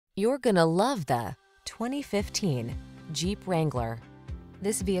You're gonna love the 2015 Jeep Wrangler.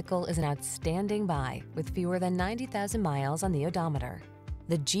 This vehicle is an outstanding buy with fewer than 90,000 miles on the odometer.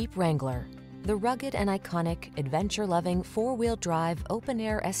 The Jeep Wrangler, the rugged and iconic, adventure-loving four-wheel drive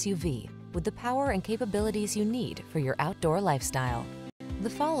open-air SUV with the power and capabilities you need for your outdoor lifestyle. The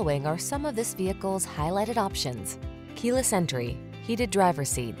following are some of this vehicle's highlighted options: keyless entry, heated driver's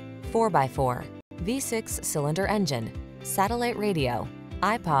seat, 4x4, V6 cylinder engine, satellite radio,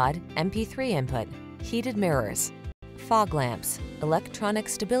 iPod, MP3 input, heated mirrors, fog lamps, electronic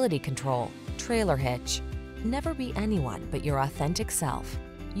stability control, trailer hitch. Never be anyone but your authentic self.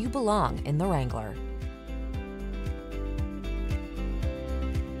 You belong in the Wrangler.